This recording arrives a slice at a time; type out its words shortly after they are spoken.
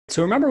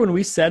So remember when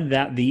we said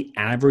that the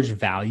average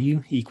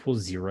value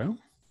equals 0?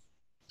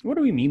 What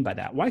do we mean by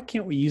that? Why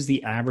can't we use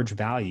the average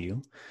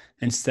value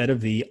instead of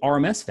the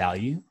RMS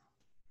value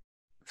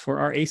for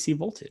our AC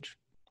voltage?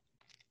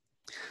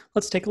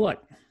 Let's take a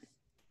look.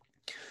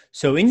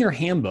 So in your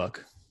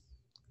handbook,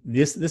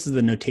 this is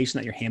the notation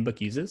that your handbook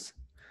uses.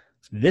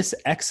 This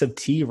x of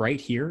t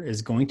right here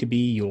is going to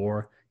be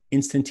your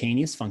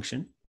instantaneous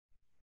function.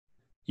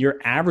 Your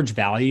average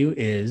value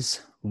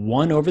is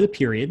 1 over the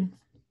period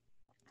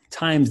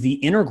times the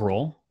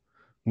integral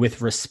with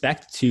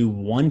respect to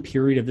 1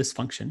 period of this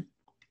function.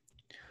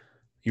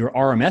 Your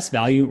RMS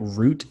value,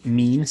 root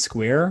mean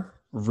square,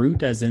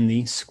 root as in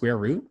the square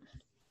root.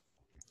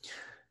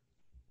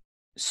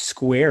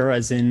 Square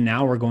as in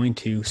now we're going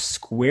to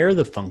square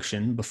the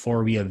function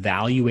before we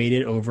evaluate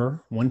it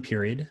over 1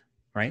 period,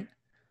 right?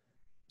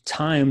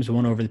 Times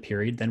 1 over the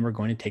period, then we're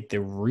going to take the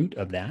root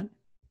of that.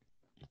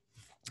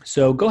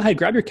 So go ahead,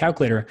 grab your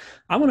calculator.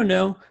 I want to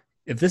know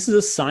if this is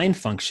a sine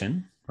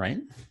function, right?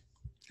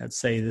 Let's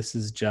say this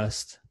is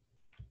just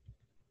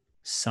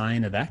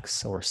sine of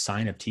x or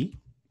sine of t.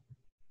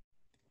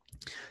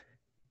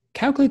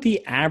 Calculate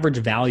the average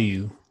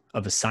value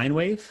of a sine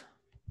wave.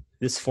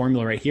 This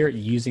formula right here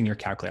using your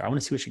calculator. I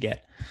want to see what you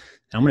get. And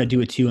I'm going to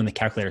do it too on the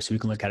calculator so we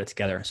can look at it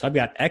together. So I've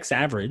got x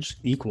average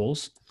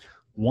equals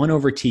 1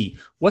 over t.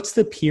 What's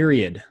the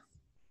period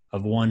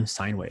of one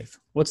sine wave?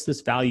 What's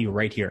this value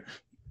right here?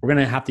 We're going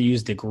to have to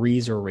use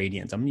degrees or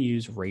radians. I'm going to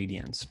use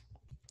radians.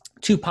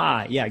 2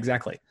 pi. Yeah,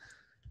 exactly.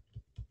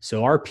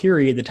 So our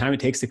period, the time it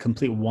takes to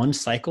complete one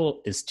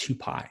cycle is 2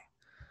 pi.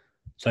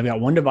 So I've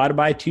got 1 divided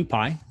by 2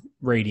 pi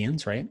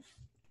radians, right?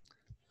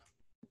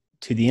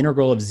 To the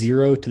integral of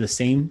 0 to the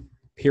same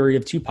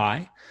period of 2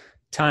 pi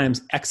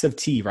times x of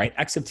t, right?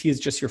 X of t is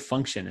just your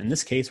function. In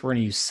this case, we're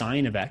going to use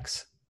sine of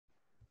x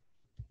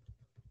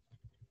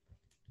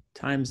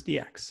times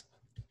dx.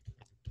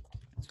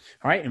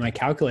 All right, in my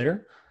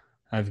calculator,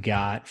 I've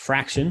got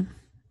fraction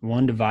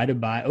 1 divided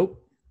by, oh,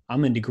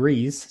 I'm in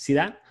degrees. See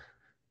that?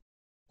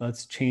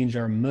 Let's change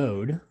our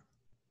mode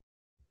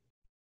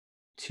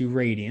to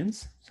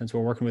radians since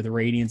we're working with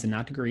radians and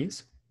not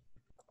degrees.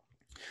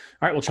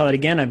 All right, we'll try that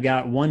again. I've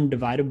got 1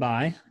 divided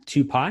by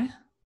 2 pi.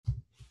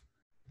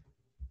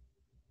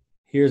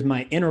 Here's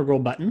my integral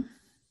button.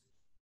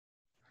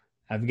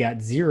 I've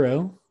got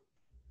 0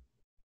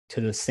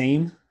 to the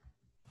same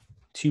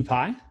 2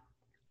 pi.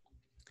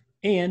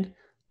 And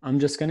I'm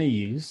just going to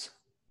use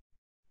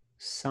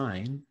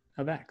sine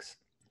of x.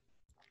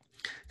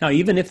 Now,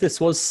 even if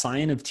this was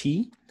sine of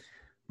t,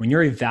 when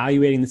you're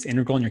evaluating this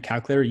integral in your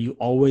calculator, you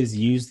always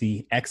use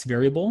the x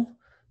variable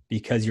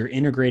because you're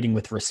integrating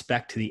with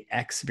respect to the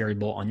x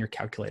variable on your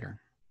calculator.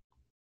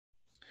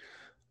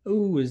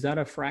 Oh, is that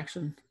a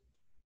fraction?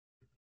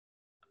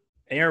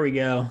 There we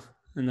go.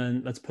 And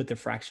then let's put the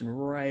fraction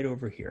right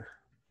over here.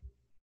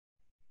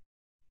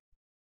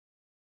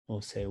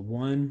 We'll say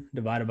 1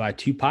 divided by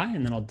 2 pi,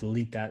 and then I'll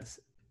delete that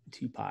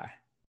 2 pi.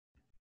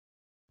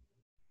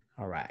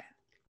 All right.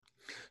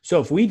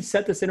 So if we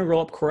set this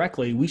integral up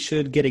correctly, we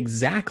should get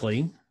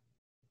exactly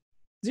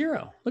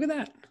 0. Look at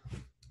that.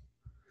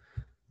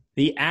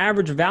 The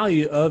average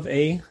value of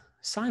a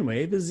sine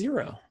wave is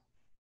 0.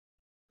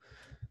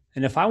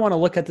 And if I want to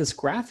look at this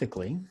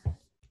graphically,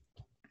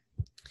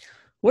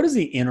 what does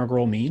the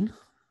integral mean?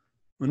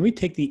 When we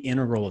take the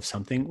integral of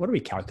something, what are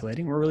we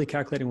calculating? We're really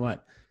calculating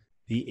what?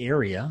 The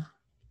area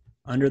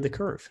under the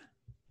curve,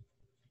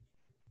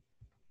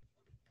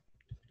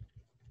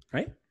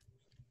 right?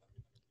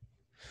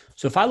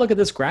 So if I look at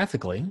this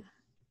graphically,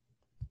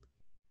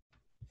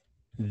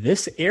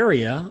 this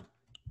area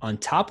on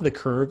top of the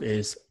curve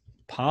is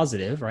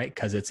positive, right?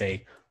 Because it's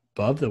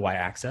above the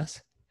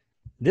y-axis.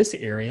 This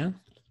area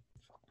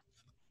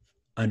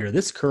under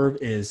this curve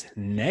is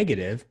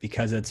negative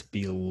because it's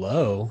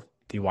below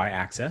the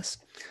y-axis.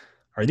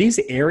 Are these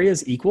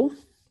areas equal?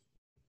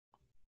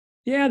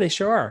 Yeah, they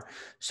sure are.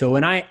 So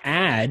when I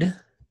add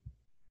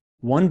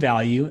one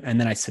value and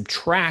then I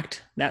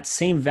subtract that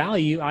same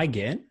value, I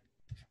get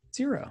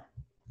 0.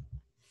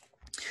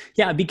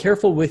 Yeah, be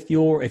careful with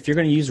if you're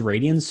going to use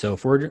radians. So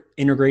if we're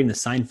integrating the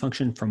sine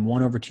function from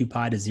 1 over 2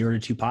 pi to 0 to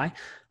 2 pi,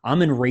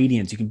 I'm in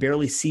radians. You can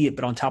barely see it,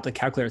 but on top of the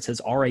calculator, it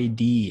says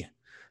RAD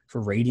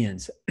for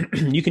radians.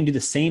 You can do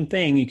the same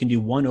thing. You can do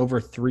 1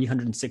 over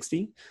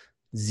 360,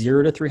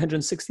 0 to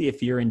 360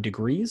 if you're in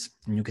degrees,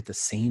 and you get the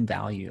same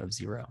value of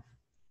 0.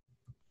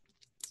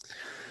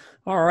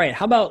 All right,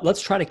 how about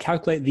let's try to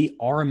calculate the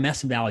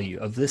RMS value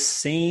of this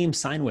same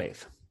sine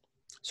wave.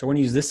 So we're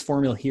going to use this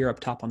formula here up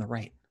top on the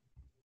right.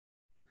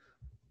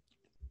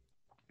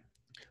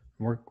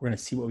 We're going to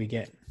see what we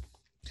get.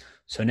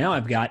 So now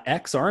I've got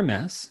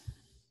XRMS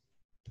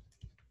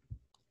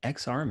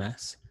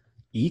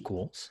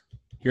equals,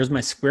 here's my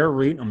square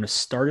root. I'm going to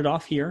start it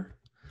off here.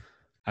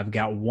 I've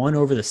got 1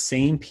 over the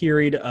same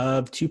period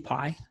of 2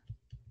 pi,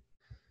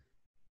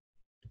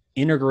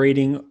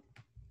 integrating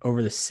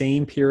over the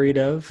same period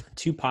of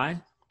 2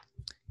 pi.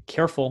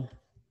 Careful,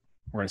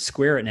 we're going to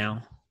square it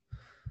now.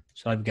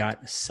 So I've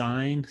got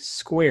sine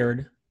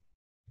squared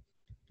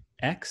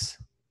x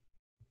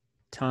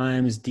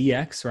times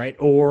dx, right?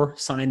 Or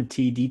sine of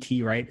t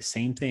dt, right?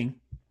 Same thing.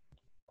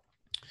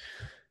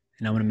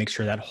 And I'm going to make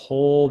sure that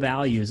whole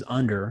value is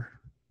under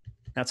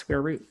that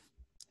square root.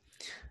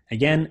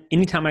 Again,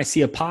 anytime I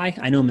see a pi,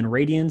 I know I'm in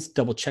radians.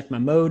 Double check my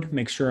mode,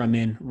 make sure I'm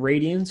in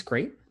radians.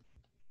 Great.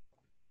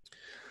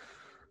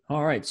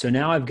 All right, so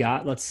now I've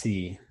got, let's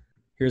see,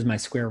 here's my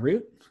square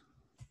root.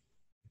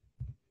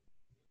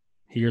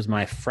 Here's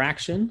my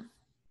fraction.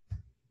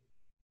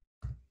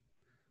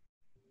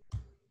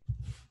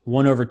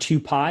 1 over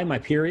 2 pi, my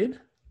period.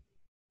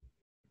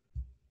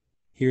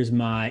 Here's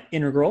my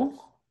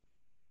integral.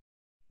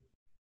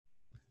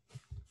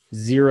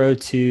 0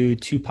 to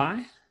 2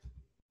 pi.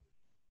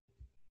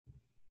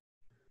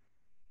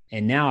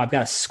 And now I've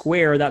got to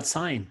square that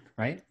sign,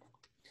 right?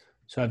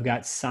 So I've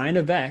got sine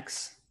of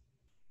x.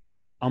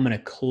 I'm going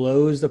to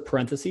close the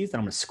parentheses and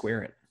I'm going to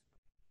square it.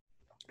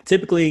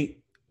 Typically,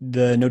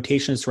 the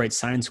notation is to write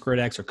sine squared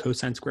x or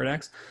cosine squared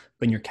x,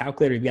 but in your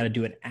calculator, you've got to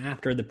do it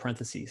after the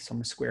parentheses. So I'm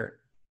going to square it.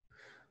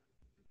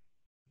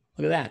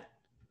 Look at that.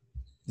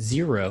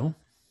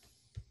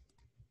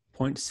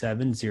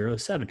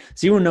 0.707.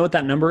 Does anyone know what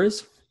that number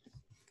is?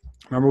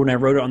 Remember when I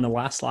wrote it on the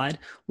last slide?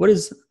 What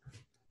is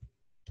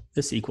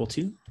this equal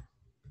to?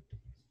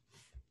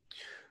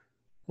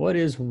 What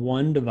is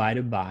 1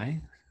 divided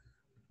by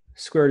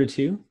square root of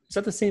 2? Is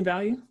that the same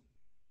value?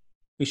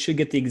 We should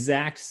get the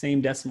exact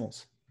same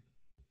decimals.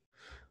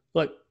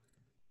 Look,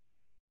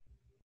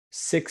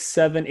 6,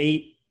 7,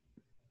 8,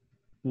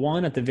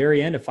 1 at the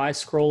very end. If I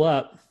scroll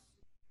up,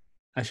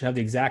 I should have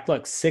the exact,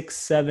 look, 6,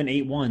 7,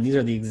 8, 1. These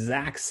are the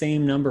exact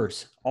same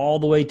numbers all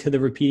the way to the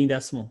repeating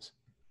decimals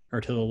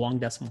or to the long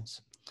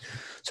decimals.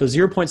 So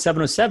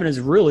 0.707 is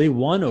really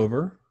 1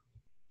 over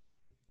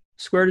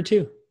square root of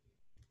 2.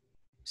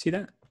 See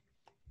that?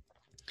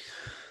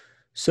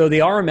 So the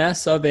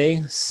RMS of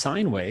a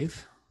sine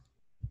wave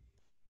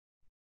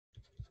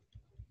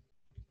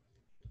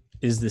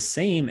is the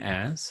same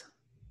as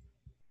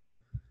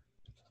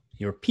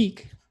your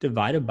peak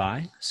divided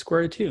by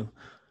square root of 2.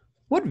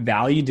 What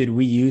value did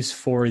we use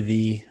for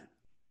the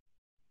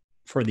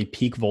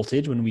peak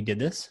voltage when we did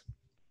this?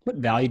 What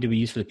value did we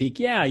use for the peak?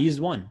 Yeah, I used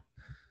 1.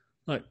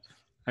 Look,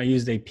 I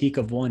used a peak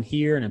of 1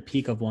 here and a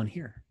peak of 1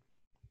 here.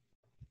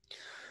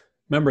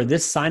 Remember,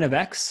 this sine of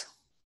x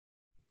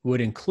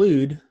would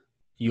include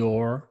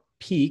your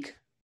peak,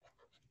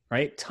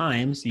 right,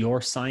 times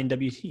your sine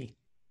WT.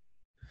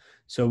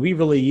 So we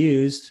really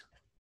used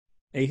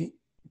a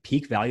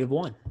peak value of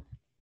 1.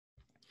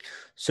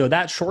 So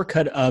that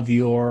shortcut of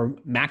your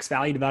max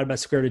value divided by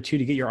square root of 2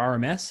 to get your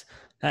RMS,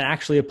 that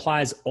actually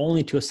applies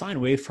only to a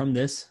sine wave from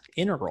this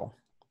integral.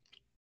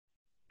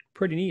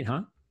 Pretty neat,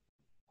 huh?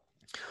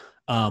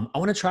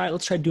 Let's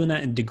try doing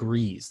that in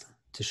degrees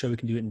to show we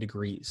can do it in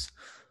degrees.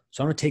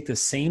 So I'm going to take the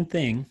same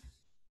thing.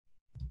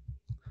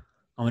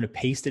 I'm going to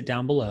paste it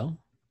down below.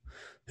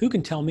 Who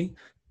can tell me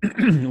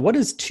what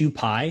is 2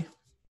 pi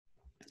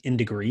in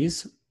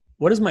degrees?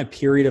 What is my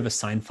period of a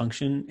sine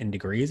function in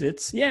degrees?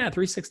 It's, yeah,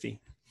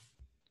 360.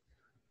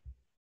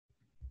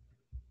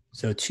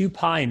 So 2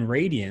 pi in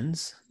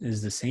radians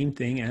is the same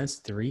thing as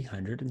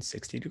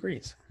 360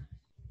 degrees.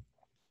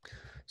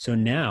 So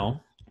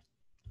now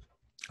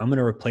I'm going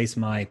to replace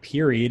my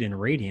period in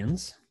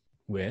radians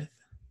with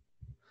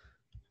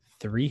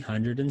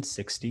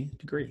 360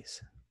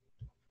 degrees.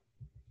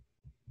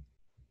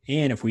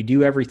 And if we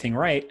do everything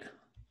right,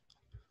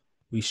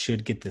 we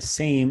should get the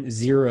same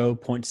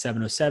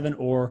 0.707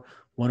 or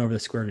 1 over the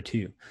square root of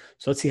 2.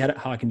 So let's see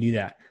how I can do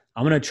that.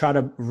 I'm going to try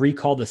to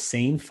recall the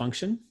same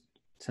function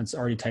since it's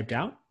already typed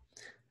out.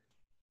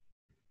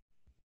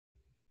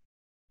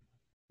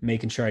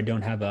 Making sure I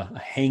don't have a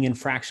hang-in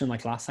fraction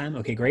like last time.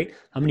 Okay, great.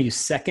 I'm going to use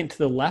second to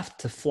the left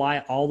to fly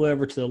all the way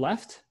over to the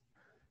left.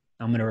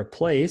 I'm going to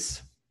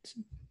replace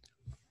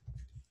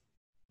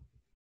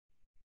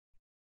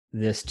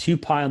this 2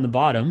 pi on the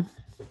bottom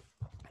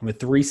with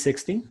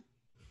 360.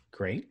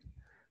 Great.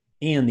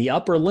 And the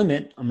upper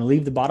limit, I'm going to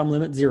leave the bottom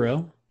limit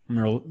 0. I'm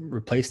going to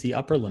replace the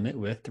upper limit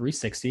with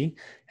 360.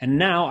 And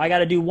now I got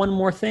to do one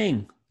more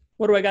thing.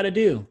 What do I got to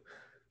do?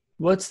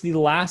 What's the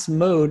last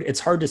mode? It's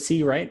hard to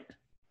see, right?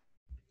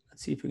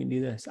 Let's see if we can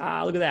do this.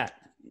 Ah, look at that.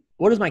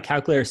 What does my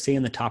calculator say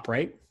in the top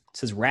right? It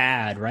says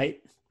rad,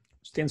 right? It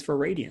stands for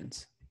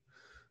radians.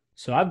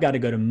 So I've got to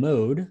go to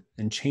mode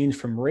and change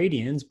from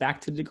radians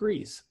back to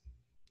degrees.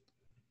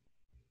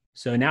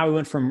 So now we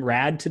went from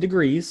rad to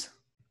degrees.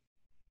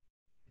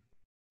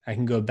 I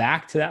can go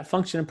back to that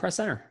function and press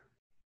enter.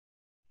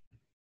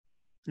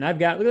 And I've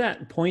got, look at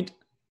that,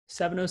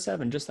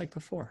 0.707, just like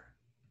before.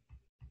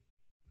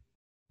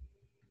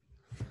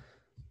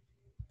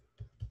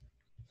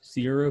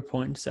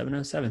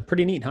 .707.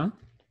 Pretty neat, huh?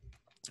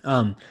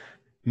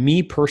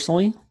 Me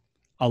personally,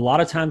 a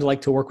lot of times I like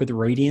to work with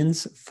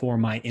radians for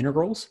my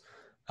integrals.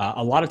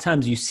 A lot of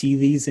times you see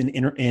these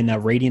in a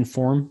radian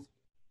form,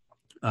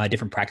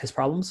 different practice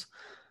problems.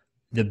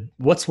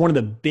 What's one of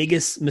the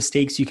biggest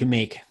mistakes you can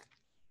make?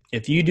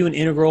 If you do an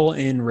integral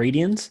in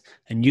radians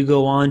and you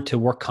go on to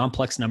work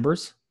complex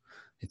numbers,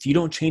 if you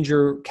don't change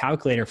your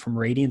calculator from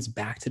radians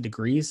back to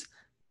degrees,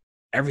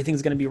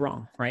 everything's going to be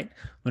wrong, right?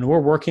 When we're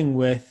working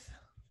with,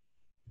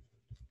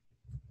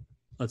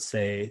 let's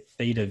say,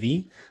 theta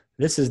v,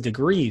 this is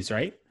degrees,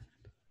 right?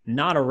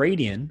 Not a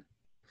radian.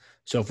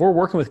 So if we're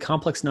working with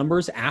complex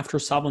numbers after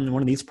solving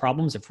one of these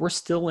problems, if we're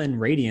still in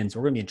radians,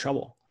 we're going to be in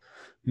trouble.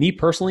 Me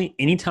personally,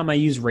 anytime I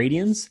use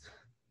radians,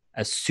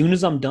 as soon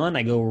as I'm done,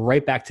 I go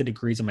right back to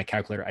degrees on my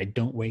calculator. I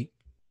don't wait.